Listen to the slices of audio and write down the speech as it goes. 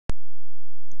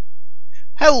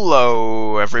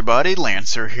Hello everybody,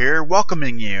 Lancer here,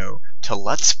 welcoming you to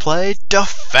Let's Play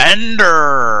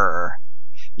Defender!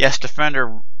 Yes,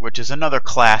 Defender, which is another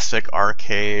classic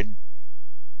arcade.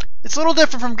 It's a little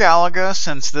different from Galaga,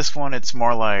 since this one it's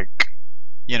more like,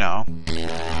 you know,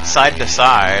 side to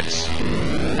side,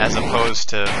 as opposed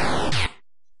to... Let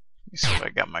me see if I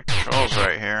got my controls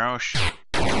right here. Oh shit.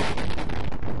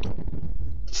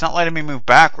 It's not letting me move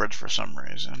backwards for some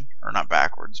reason. Or not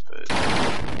backwards, but...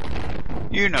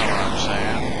 You know what I'm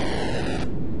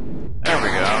saying. There we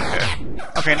go, okay.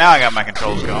 Okay, now I got my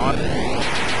controls going.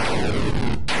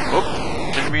 Oop,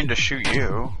 didn't mean to shoot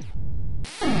you.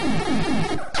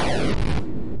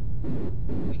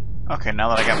 Okay, now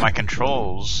that I got my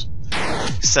controls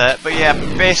set. But yeah,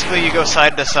 basically you go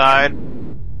side to side.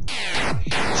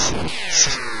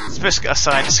 It's basically a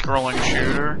side-scrolling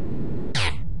shooter.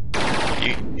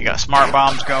 You got smart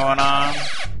bombs going on.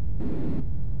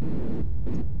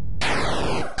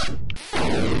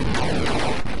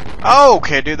 Oh,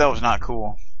 okay, dude, that was not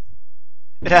cool.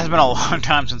 It has been a long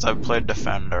time since I've played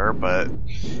Defender, but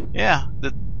yeah,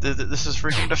 this is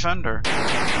freaking Defender.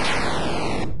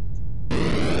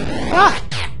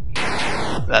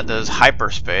 Ah! That does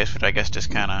hyperspace, which I guess just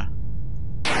kinda,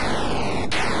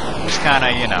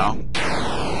 you know,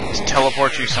 just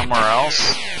teleports you somewhere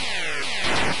else.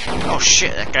 Oh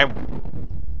shit, that guy...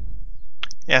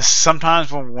 Yes,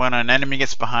 sometimes when an enemy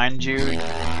gets behind you,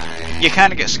 you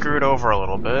kind of get screwed over a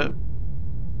little bit.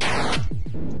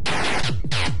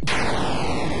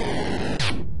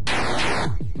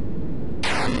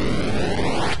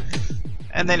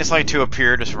 And they just like to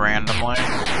appear just randomly.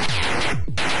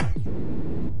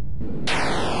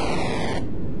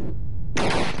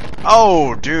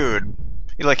 Oh, dude.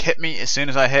 He like hit me as soon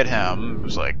as I hit him. It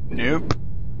was like, nope.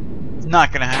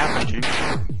 Not gonna happen, G.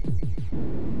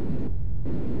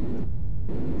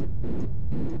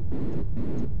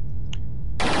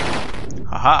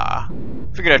 Haha.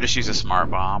 Figured I'd just use a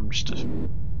smart bomb just to...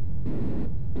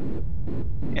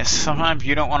 Yes, sometimes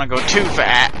you don't want to go too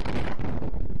fat.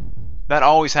 That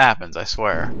always happens, I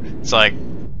swear. It's like,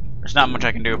 there's not much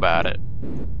I can do about it.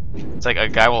 It's like a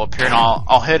guy will appear and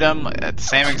I'll hit him at the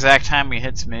same exact time he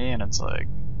hits me, and it's like...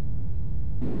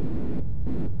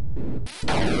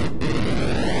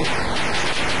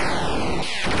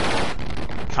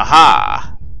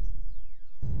 Haha!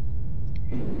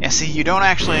 Yeah, see, you don't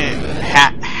actually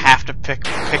have to pick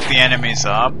the enemies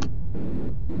up.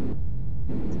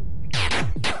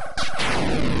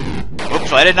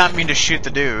 Oops, I did not mean to shoot the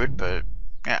dude, but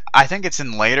yeah, I think it's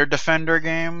in later Defender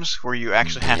games where you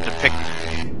actually have to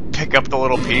pick up the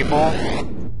little people.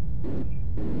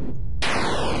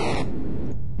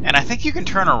 And I think you can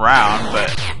turn around,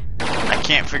 but I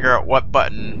can't figure out what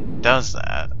button does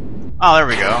that. Oh, there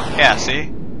we go. Yeah,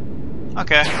 see?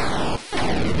 Okay.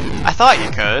 I thought you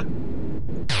could.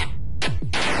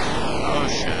 Oh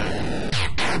shit.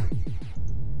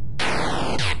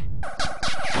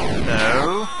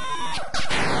 No.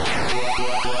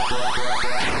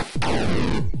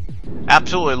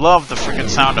 Absolutely love the freaking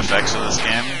sound effects of this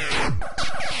game.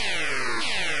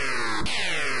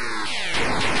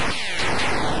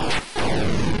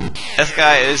 This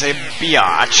guy is a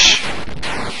biatch.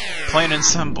 Plain and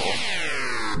simple.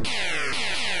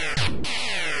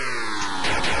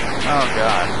 Oh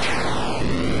god.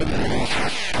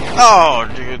 Oh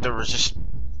dude, there was just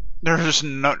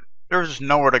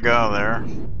nowhere to go there.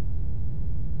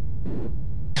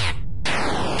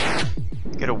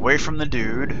 Get away from the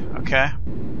dude, okay?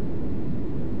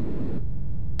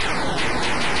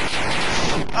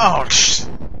 Oh,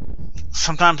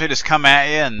 sometimes they just come at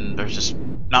you and there's just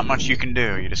not much you can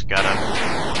do. You just gotta...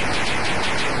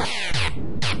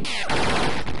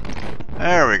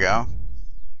 There we go.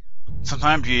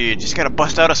 Sometimes you just gotta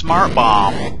bust out a smart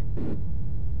bomb.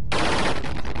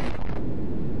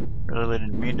 Really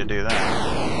didn't mean to do that.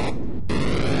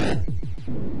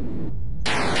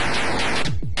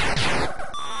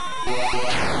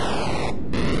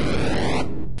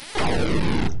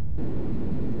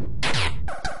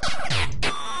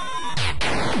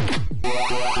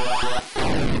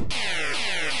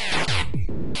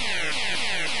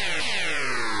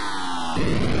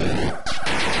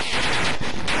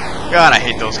 God, I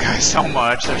hate those guys so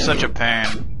much. They're such a pain.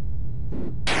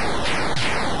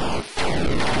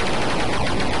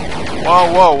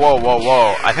 Whoa, whoa, whoa, whoa,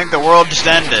 whoa. I think the world just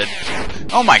ended.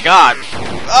 Oh my god.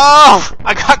 Oh!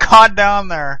 I got caught down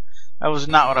there. That was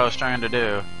not what I was trying to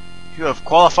do. You have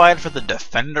qualified for the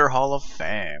Defender Hall of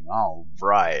Fame.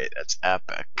 Alright, that's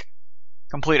epic.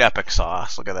 Complete epic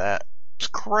sauce. Look at that. It's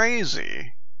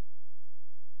crazy.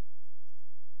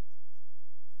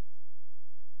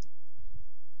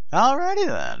 Alrighty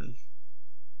then.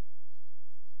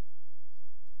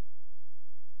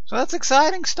 So that's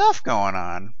exciting stuff going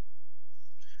on.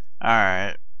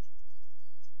 Alright.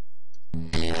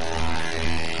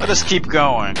 Let us keep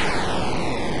going.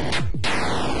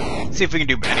 See if we can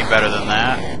do any better than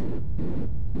that.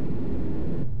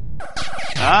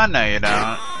 Ah, no you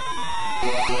don't.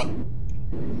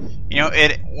 You know,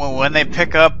 when they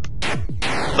pick up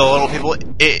the little people,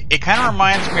 it kind of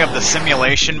reminds me of the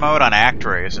simulation mode on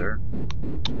ActRaiser.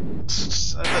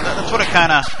 That's what it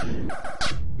kind of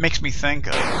makes me think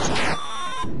of.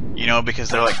 You know, because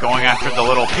they're like going after the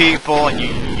little people, and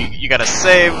you gotta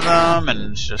save them,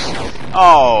 and it's just,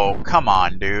 oh, come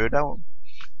on, dude.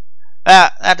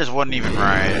 That just wasn't even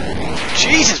right.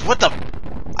 Jesus, what the?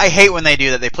 I hate when they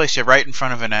do that. They place you right in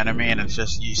front of an enemy, and it's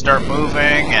just, you start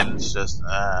moving, and it's just,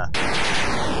 I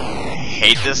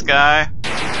hate this guy.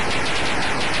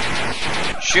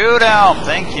 Shoot him!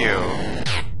 Thank you.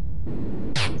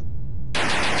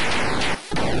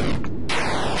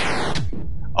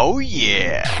 Oh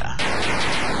yeah.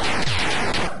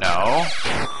 No.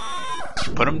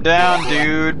 Put him down,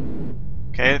 dude.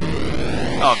 Okay.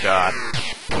 Oh god.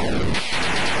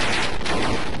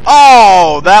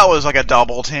 Oh, that was like a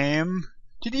double team.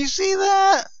 Did you see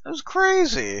that? That was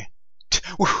crazy.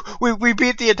 We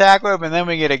beat the attack web and then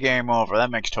we get a game over. That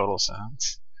makes total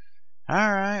sense.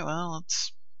 Alright, well,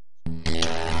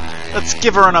 let's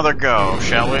give her another go,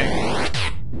 shall we?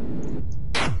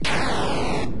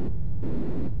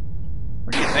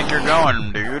 Where do you think you're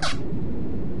going, dude?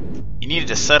 You needed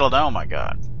to settle down, oh my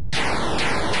god.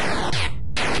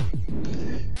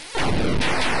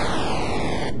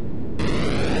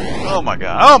 Oh my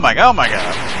god, oh my god, oh my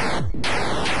god.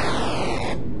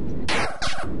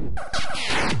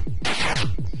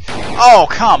 Oh,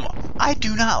 come on. I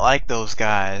do not like those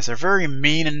guys. They're very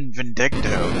mean and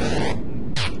vindictive.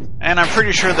 And I'm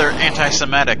pretty sure they're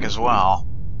anti-Semitic as well.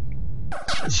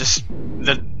 It's just,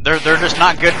 they're just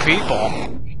not good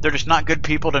people. They're just not good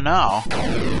people to know.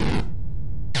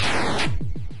 I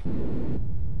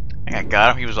think I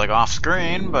got him. He was like off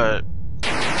screen, but...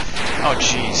 Oh,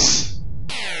 jeez.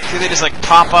 See, they just like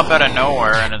pop up out of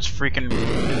nowhere and it's freaking...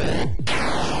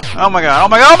 Oh my god, oh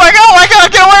my god, oh my god, oh my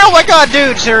god, get away, oh my god,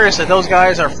 dude, seriously, those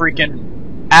guys are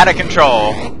freaking out of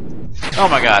control. Oh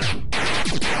my god.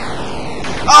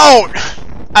 Oh!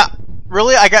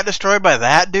 Really? I got destroyed by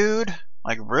that dude?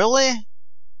 Like, really?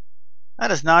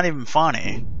 That is not even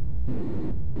funny.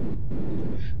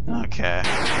 Okay.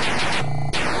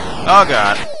 Oh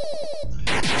god.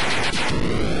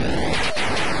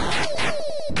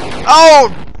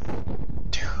 Oh!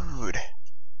 Dude.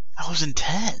 That was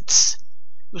intense.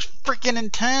 It was freaking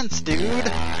intense, dude.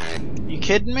 You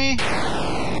kidding me?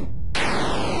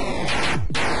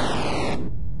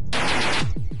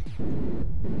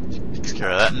 Takes care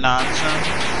of that nonsense.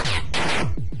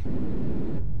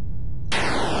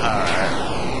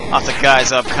 Alright. Lots of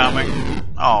guys upcoming.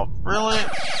 Oh, really?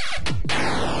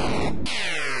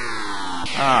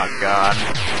 Oh, God.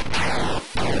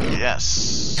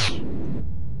 Yes.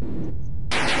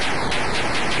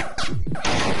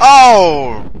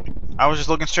 Oh! I was just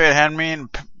looking straight ahead of me and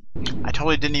I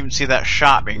totally didn't even see that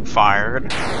shot being fired.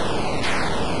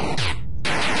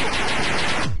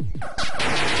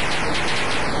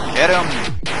 Get him!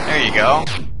 There you go.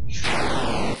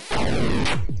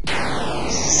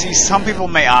 See, some people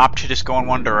may opt to just go in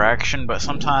one direction, but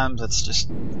sometimes it's just...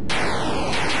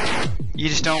 You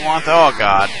just don't want the... Oh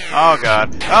god. Oh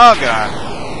god. Oh god.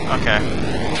 Okay.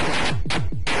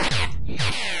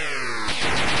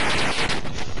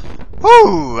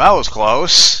 Whew, that was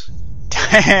close.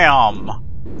 Damn.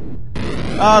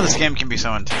 Oh, this game can be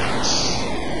so intense.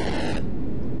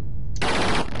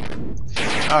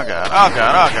 Oh god, oh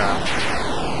god, oh god.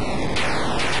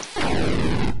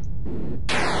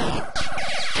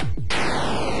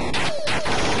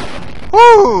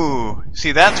 Woo!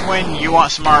 See, that's when you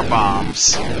want smart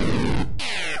bombs.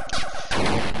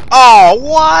 Oh,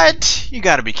 what? You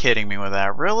gotta be kidding me with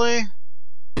that, really?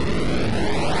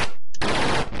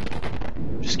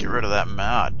 Just get rid of that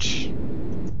match.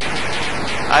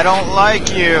 I don't like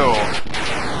you!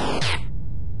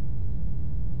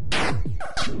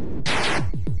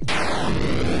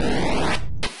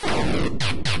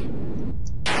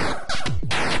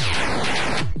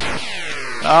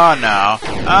 Oh no.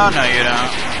 Oh no you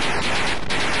don't.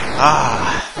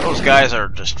 Ah, those guys are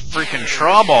just freaking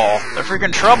trouble. They're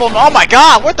freaking trouble. Oh my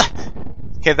god, what the...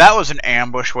 Okay, that was an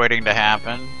ambush waiting to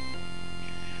happen.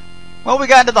 Well, we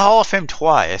got into the Hall of Fame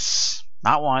twice.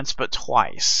 Not once, but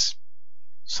twice.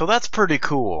 So that's pretty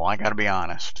cool, I gotta be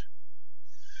honest.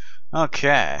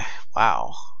 Okay,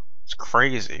 wow. It's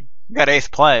crazy. We got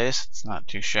 8th place. It's not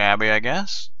too shabby, I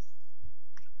guess.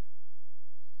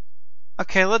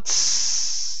 Okay,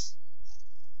 let's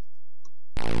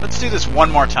Let's do this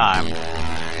one more time.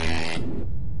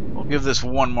 We'll give this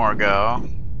one more go.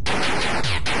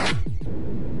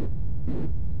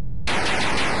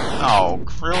 Oh,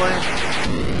 really?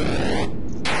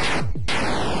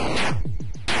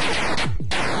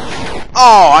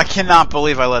 Oh, I cannot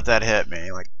believe I let that hit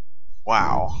me. Like,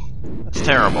 wow. That's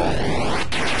terrible.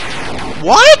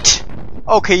 What?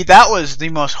 Okay, that was the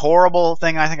most horrible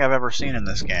thing I think I've ever seen in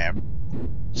this game.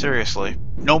 Seriously.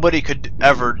 Nobody could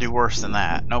ever do worse than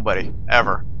that. Nobody.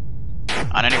 Ever.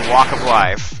 On any walk of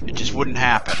life. It just wouldn't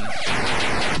happen.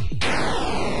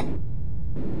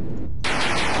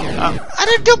 I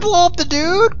didn't go blow up the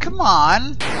dude! Come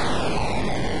on!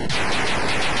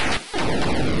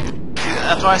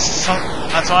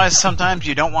 That's why sometimes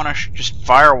you don't want to just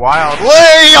fire wildly.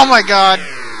 Oh my god!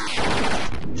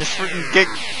 Just freaking get...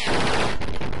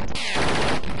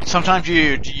 Sometimes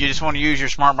you just want to use your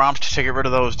smart bombs to get rid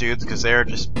of those dudes because they're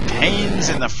just pains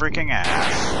in the freaking ass.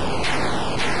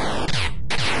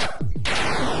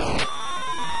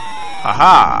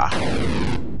 Haha!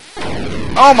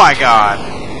 Oh my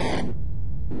god!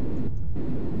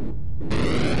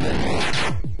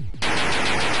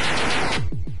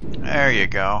 There you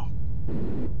go.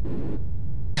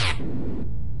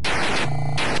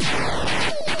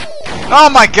 Oh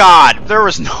my god! There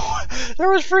was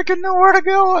freaking nowhere to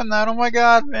go in that. Oh my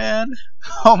god, man.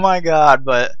 Oh my god,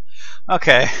 but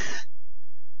okay.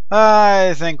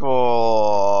 I think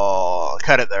we'll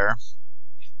cut it there.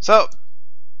 So,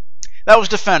 that was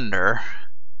Defender.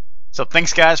 So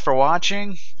thanks guys for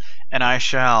watching, and I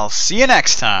shall see you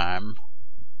next time.